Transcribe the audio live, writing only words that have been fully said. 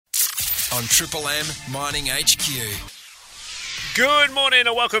on Triple M Mining HQ. Good morning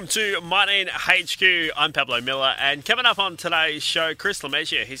and welcome to Mining HQ. I'm Pablo Miller, and coming up on today's show, Chris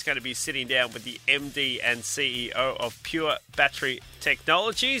Lemessurier. He's going to be sitting down with the MD and CEO of Pure Battery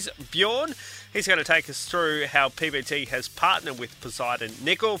Technologies, Bjorn. He's going to take us through how PBT has partnered with Poseidon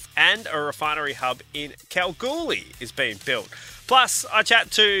Nickel and a refinery hub in Kalgoorlie is being built. Plus, I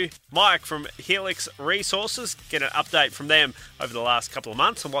chat to Mike from Helix Resources, get an update from them over the last couple of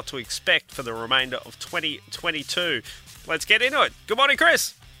months and what to expect for the remainder of 2022. Let's get into it. Good morning,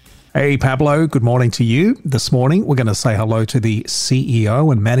 Chris. Hey, Pablo. Good morning to you. This morning, we're going to say hello to the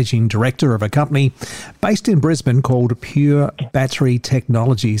CEO and Managing Director of a company based in Brisbane called Pure Battery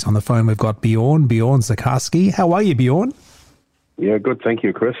Technologies. On the phone, we've got Bjorn Zakarski. How are you, Bjorn? Yeah, good. Thank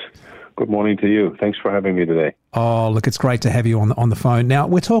you, Chris. Good morning to you. Thanks for having me today. Oh, look, it's great to have you on the phone. Now,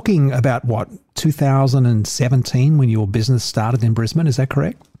 we're talking about, 2017 when your business started in Brisbane. Is that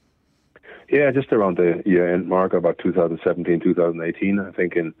correct? Yeah, just around the year-end mark, about 2017, 2018. I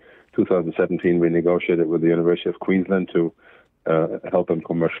think in 2017 we negotiated with the University of Queensland to help them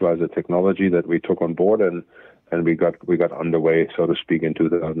commercialize the technology that we took on board, and we got underway, so to speak, in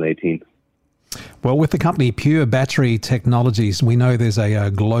 2018. Well, with the company Pure Battery Technologies, we know there's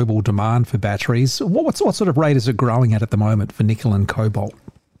a global demand for batteries. What sort of rate is it growing at the moment for nickel and cobalt?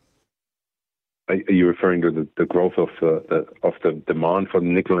 Are you referring to the growth of the demand for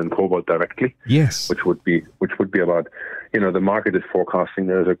nickel and cobalt directly? Yes. Which would be about, the market is forecasting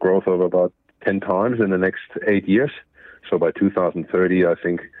there's a growth of about 10 times in the next 8 years. So by 2030, I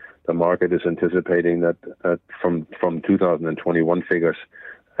think the market is anticipating that from 2021 figures,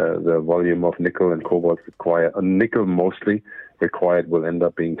 the volume of nickel and cobalt required, nickel mostly required, will end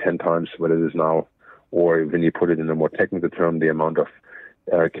up being 10 times what it is now. Or when you put it in a more technical term, the amount of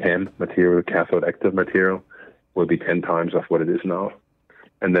CAM material, cathode active material, will be 10 times of what it is now.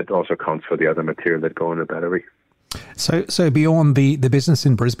 And that also counts for the other material that go in a battery. So beyond the business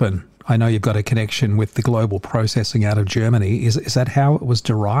in Brisbane, I know you've got a connection with the global processing out of Germany. Is that how it was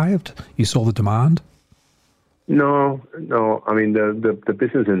derived? You saw the demand? No. I mean, the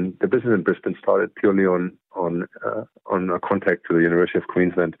business in Brisbane started purely on a contact to the University of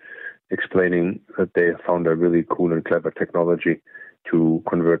Queensland, explaining that they found a really cool and clever technology to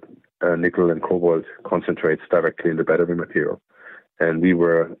convert nickel and cobalt concentrates directly into battery material. And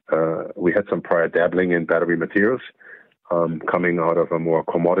we had some prior dabbling in battery materials, coming out of a more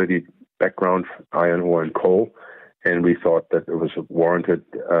commodity background, iron ore and coal. And we thought that it was warranted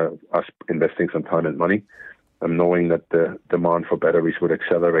us investing some time and money, knowing that the demand for batteries would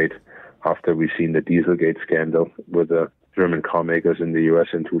accelerate after we've seen the Dieselgate scandal with the German car makers in the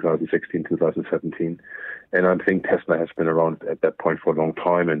US in 2016, 2017. And I think Tesla has been around at that point for a long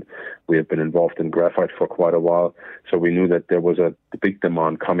time, and we have been involved in graphite for quite a while. So we knew that there was a big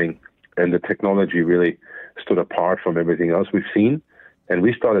demand coming, and the technology really stood apart from everything else we've seen. And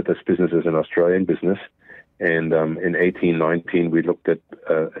we started this business as an Australian business. And in 1819, we looked at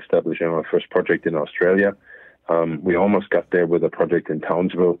establishing our first project in Australia. We almost got there with a project in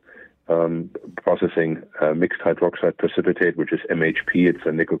Townsville, processing mixed hydroxide precipitate, which is MHP. It's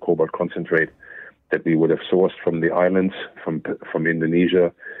a nickel cobalt concentrate that we would have sourced from the islands, from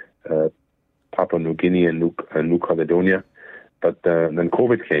Indonesia, Papua New Guinea, and New Caledonia. But then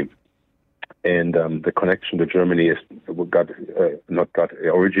COVID came, and the connection to Germany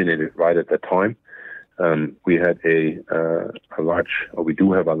originated right at that time. We had we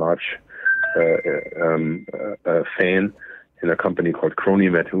do have a large fan in a company called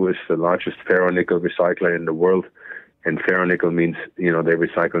Cronimet, who is the largest ferronickel recycler in the world. And ferronickel means, they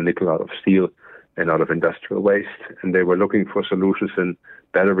recycle nickel out of steel and out of industrial waste. And they were looking for solutions in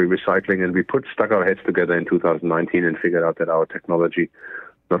battery recycling. And we stuck our heads together in 2019 and figured out that our technology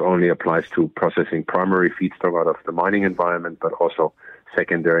not only applies to processing primary feedstock out of the mining environment, but also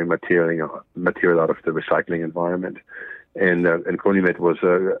secondary material out of the recycling environment. And Cronimet was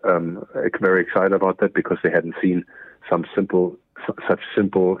very excited about that because they hadn't seen such simple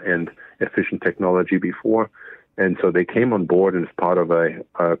and efficient technology before. And so they came on board as part of a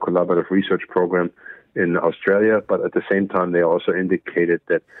collaborative research program in Australia. But at the same time, they also indicated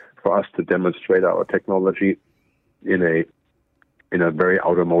that for us to demonstrate our technology in a very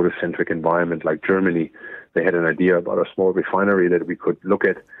automotive-centric environment like Germany, they had an idea about a small refinery that we could look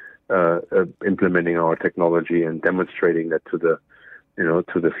at implementing our technology and demonstrating that to the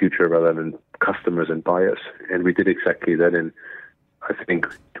future relevant customers and buyers. And we did exactly that. And I think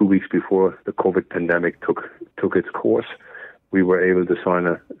 2 weeks before the COVID pandemic took its course, we were able to sign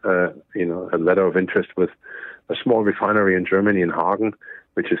a letter of interest with a small refinery in Germany, in Hagen,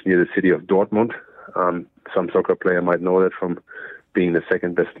 which is near the city of Dortmund. Some soccer player might know that from being the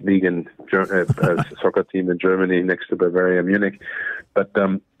second best league in soccer team in Germany next to Bavaria Munich. But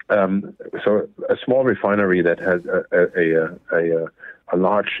so a small refinery that has a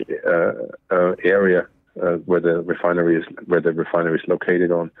large area where the refinery is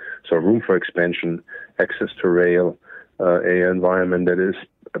located on. So room for expansion, access to rail, an environment that is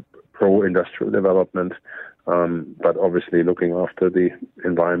pro-industrial development, but obviously looking after the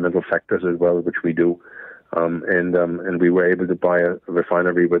environmental factors as well, which we do. And we were able to buy a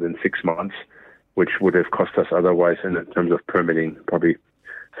refinery within 6 months, which would have cost us otherwise in terms of permitting probably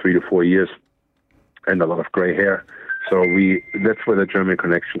 3 to 4 years and a lot of gray hair. So that's where the German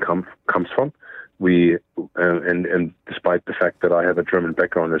connection comes from. And despite the fact that I have a German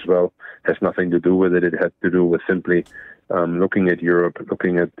background as well, has nothing to do with it. It had to do with simply looking at Europe,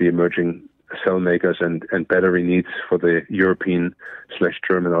 looking at the emerging cell makers and battery needs for the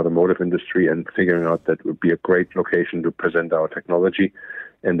European/German automotive industry, and figuring out that would be a great location to present our technology,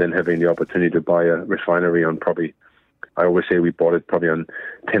 and then having the opportunity to buy a refinery on probably, I always say we bought it probably on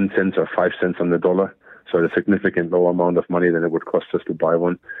 10 cents or 5 cents on the dollar. So a significant lower amount of money than it would cost us to buy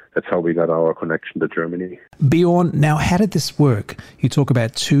one. That's how we got our connection to Germany. Bjorn, now how did this work? You talk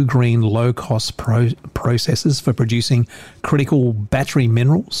about 2 green low-cost processes for producing critical battery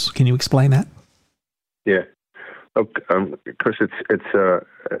minerals. Can you explain that? Yeah. Look, Chris, it's to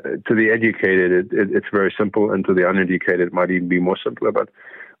the educated, it's very simple, and to the uneducated, it might even be more simpler. But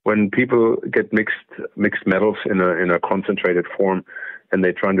when people get mixed metals in a concentrated form, and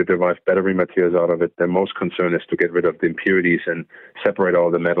they're trying to derive battery materials out of it, their most concern is to get rid of the impurities and separate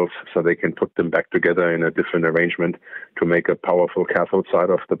all the metals so they can put them back together in a different arrangement to make a powerful cathode side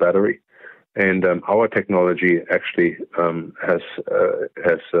of the battery. And our technology actually has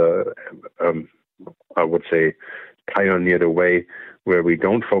I would say, pioneered a way where we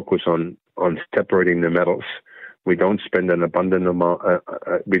don't focus on separating the metals. We don't spend an abundant amount.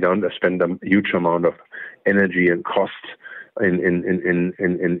 We don't spend a huge amount of energy and costs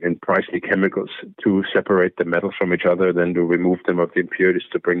in pricey chemicals to separate the metals from each other, then to remove them of the impurities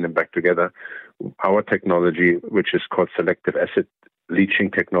to bring them back together. Our technology, which is called selective acid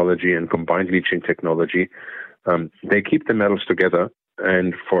leaching technology and combined leaching technology, they keep the metals together,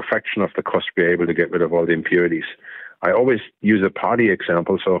 and for a fraction of the cost, we're able to get rid of all the impurities. I always use a party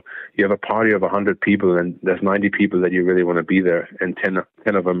example. So you have a party of 100 people, and there's 90 people that you really want to be there, and 10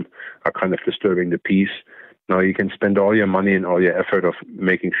 of them are kind of disturbing the peace. Now you can spend all your money and all your effort of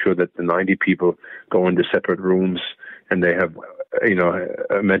making sure that the 90 people go into separate rooms, and they have,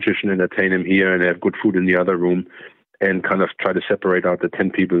 a magician entertain them here, and they have good food in the other room, and kind of try to separate out the 10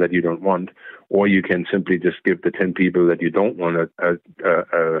 people that you don't want. Or you can simply just give the 10 people that you don't want a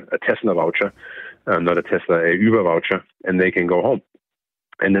Tesla voucher, not a Tesla, a Uber voucher, and they can go home.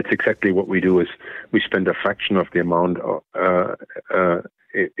 And that's exactly what we do. Is we spend a fraction of the amount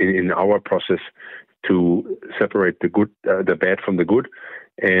in our process to separate the bad from the good,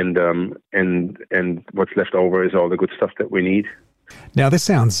 and what's left over is all the good stuff that we need. Now, this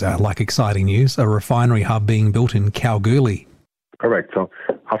sounds like exciting news, a refinery hub being built in Kalgoorlie. Correct. So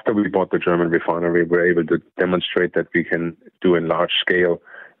after we bought the German refinery, we're able to demonstrate that we can do in large scale,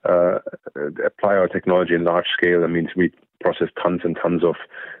 apply our technology in large scale. That means we process tons and tons of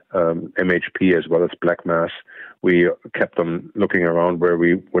MHP as well as black mass. We kept on looking around where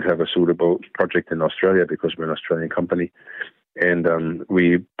we would have a suitable project in Australia because we're an Australian company. And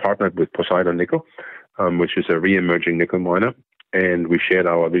we partnered with Poseidon Nickel, which is a re-emerging nickel miner. And we shared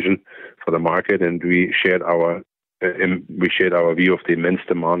our vision for the market, and we shared our view of the immense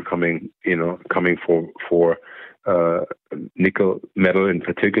demand coming for nickel metal in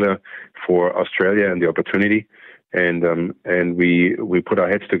particular for Australia and the opportunity. And we put our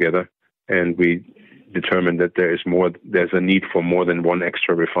heads together, and we determined that there's a need for more than one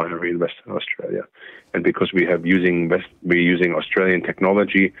extra refinery in Western Australia. And because we're using Australian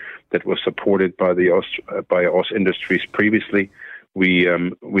technology that was supported by Aus Industries previously, we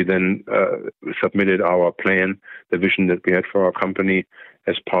then submitted our plan, the vision that we had for our company,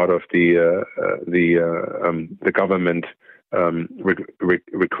 as part of the government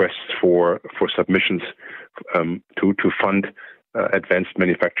requests for submissions to fund advanced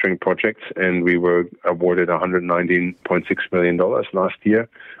manufacturing projects, and we were awarded $119.6 million last year,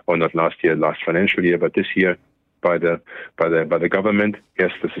 or not last year, last financial year, but this year by the government.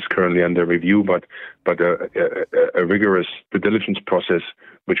 Yes, this is currently under review, but a rigorous due diligence process,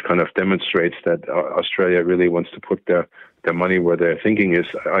 which kind of demonstrates that Australia really wants to put their money where their thinking is,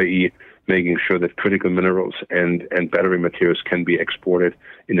 i.e., making sure that critical minerals and battery materials can be exported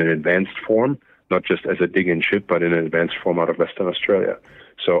in an advanced form, not just as a dig-in ship, but in an advanced form out of Western Australia.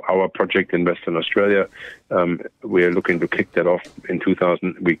 So our project in Western Australia, we are looking to kick that off in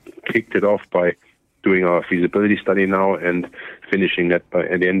 2000. We kicked it off by doing our feasibility study now and finishing that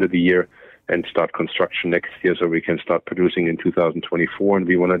at the end of the year, and start construction next year so we can start producing in 2024. And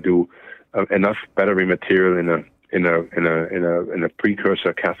we want to do enough battery material in a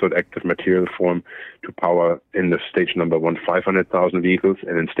precursor cathode active material form to power in the stage number 1 500,000 vehicles,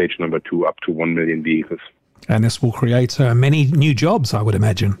 and in stage number 2 up to 1 million vehicles. And this will create many new jobs, I would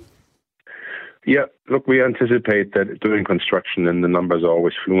imagine. Yeah, look, we anticipate that doing construction, and the numbers are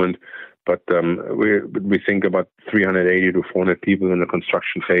always fluent, but we think about 380 to 400 people in the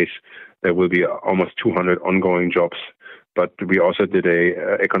construction phase. There will be almost 200 ongoing jobs. But we also did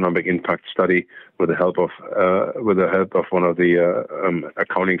a economic impact study with the help of one of the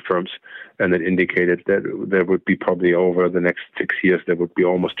accounting firms, and it indicated that there would be probably over the next 6 years there would be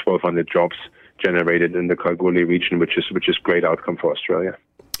almost 1,200 jobs generated in the Kalgoorlie region, which is great outcome for Australia.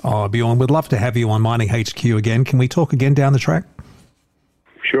 Oh, Bjorn, we'd love to have you on Mining HQ again. Can we talk again down the track?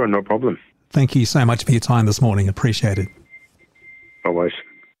 Sure, no problem. Thank you so much for your time this morning. Appreciate it. Always.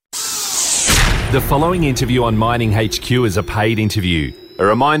 The following interview on Mining HQ is a paid interview. A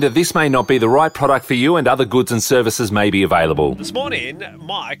reminder, this may not be the right product for you, and other goods and services may be available. This morning,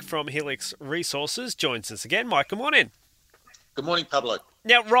 Mike from Helix Resources joins us again. Mike, good morning. Good morning, Pablo.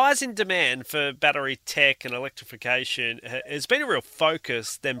 Now, rise in demand for battery tech and electrification has been a real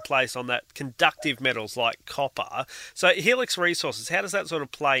focus then placed on that conductive metals like copper. So Helix Resources, how does that sort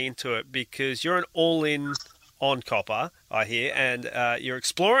of play into it? Because you're an all-in on copper, I hear, and you're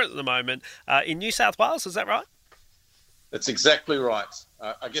exploring at the moment in New South Wales, is that right? That's exactly right.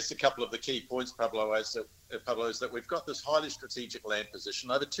 I guess a couple of the key points, Pablo, is that we've got this highly strategic land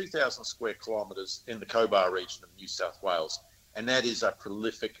position, over 2,000 square kilometres in the Cobar region of New South Wales, and that is a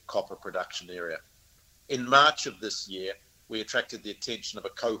prolific copper production area. In March of this year, we attracted the attention of a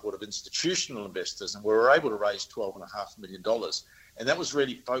cohort of institutional investors, and we were able to raise $12.5 million. And that was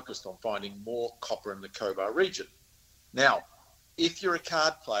really focused on finding more copper in the Cobar region. Now, if you're a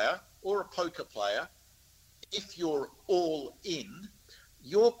card player or a poker player, if you're all in,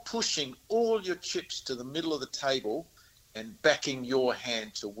 you're pushing all your chips to the middle of the table and backing your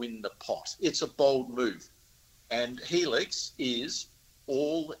hand to win the pot. It's a bold move. And Helix is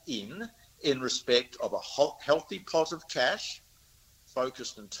all in respect of a healthy pot of cash,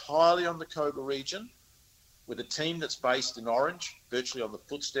 focused entirely on the Cobar region, with a team that's based in Orange, virtually on the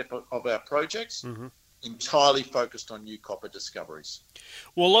footstep of our projects, entirely focused on new copper discoveries.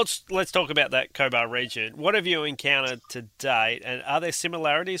 Well, let's talk about that Cobar region. What have you encountered to date, and are there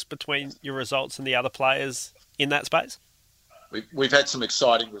similarities between your results and the other players in that space? We've had some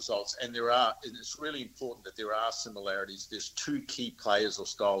exciting results, and it's really important that there are similarities. There's two key players or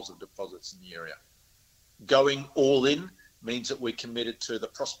styles of deposits in the area. Going all in means that we're committed to the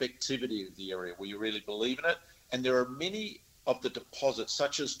prospectivity of the area. We really believe in it. And there are many of the deposits,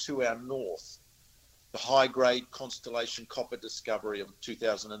 such as to our north, the high-grade Constellation copper discovery of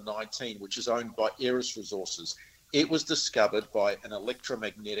 2019, which is owned by Aeris Resources. It was discovered by an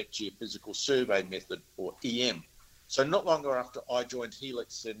electromagnetic geophysical survey method, or EM. So not long after I joined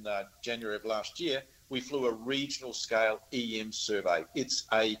Helix in January of last year, we flew a regional scale EM survey. It's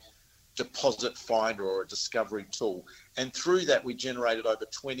a deposit finder or a discovery tool. And through that, we generated over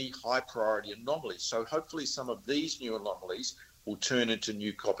 20 high priority anomalies. So hopefully some of these new anomalies will turn into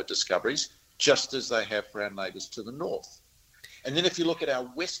new copper discoveries, just as they have for our neighbours to the north. And then if you look at our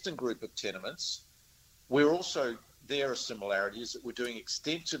western group of tenements, there are similarities that we're doing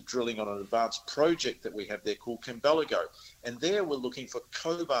extensive drilling on an advanced project that we have there called Kembalago. And there we're looking for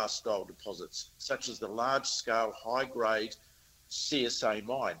Cobar style deposits, such as the large scale, high grade CSA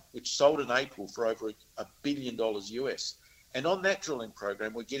mine, which sold in April for over $1 billion US. And on that drilling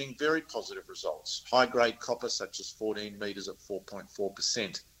program, we're getting very positive results. High grade copper, such as 14 metres at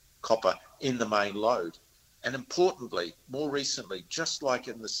 4.4% copper in the main lode. And importantly, more recently, just like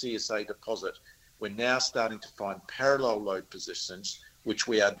in the CSA deposit, we're now starting to find parallel lode positions, which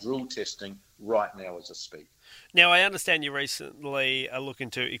we are drill testing right now as I speak. Now, I understand you recently are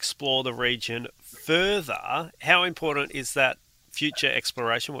looking to explore the region further. How important is that future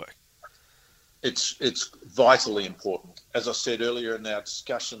exploration work? It's vitally important. As I said earlier in our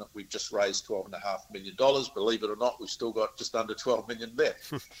discussion, that we've just raised $12.5 million. Believe it or not, we've still got just under 12 million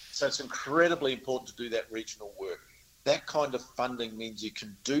left. So it's incredibly important to do that regional work. That kind of funding means you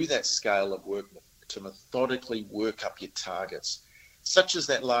can do that scale of work to methodically work up your targets, such as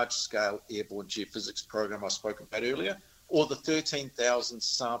that large-scale airborne geophysics program I spoke about earlier, or the 13,000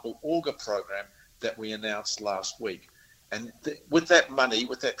 sample auger program that we announced last week. And with that money,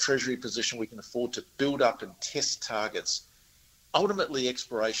 with that treasury position, we can afford to build up and test targets. Ultimately,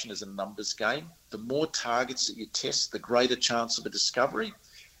 exploration is a numbers game. The more targets that you test, the greater chance of a discovery.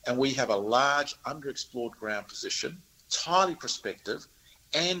 And we have a large underexplored ground position. It's highly prospective,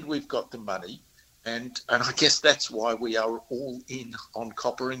 and we've got the money. And I guess that's why we are all in on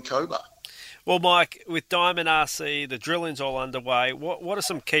copper in Cobar. Well, Mike, with Diamond RC, the drilling's all underway. What are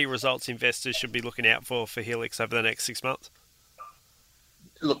some key results investors should be looking out for Helix over the next 6 months?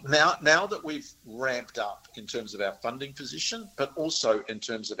 Look, now that we've ramped up in terms of our funding position, but also in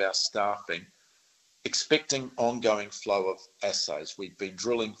terms of our staffing, expecting ongoing flow of assays. We've been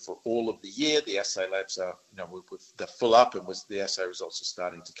drilling for all of the year. The assay labs are, they're full up, and the assay results are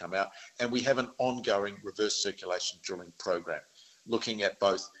starting to come out. And we have an ongoing reverse circulation drilling program, looking at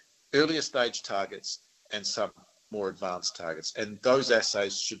both earlier stage targets and some more advanced targets. And those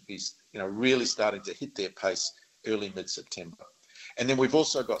assays should be, really starting to hit their pace early mid-September. And then we've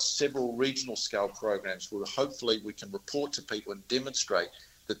also got several regional scale programs where hopefully we can report to people and demonstrate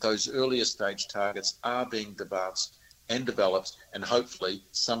that those earlier stage targets are being advanced and developed, and hopefully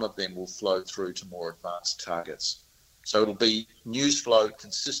some of them will flow through to more advanced targets. So it'll be news flow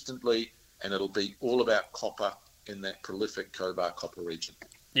consistently, and it'll be all about copper in that prolific Cobar copper region.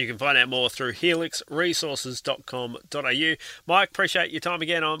 You can find out more through helixresources.com.au. Mike, appreciate your time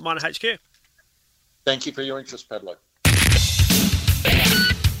again on Mining HQ. Thank you for your interest, Pablo.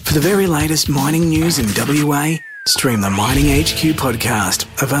 For the very latest mining news in WA, stream the Mining HQ podcast,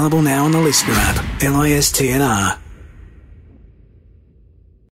 available now on the Listener app, LISTNR.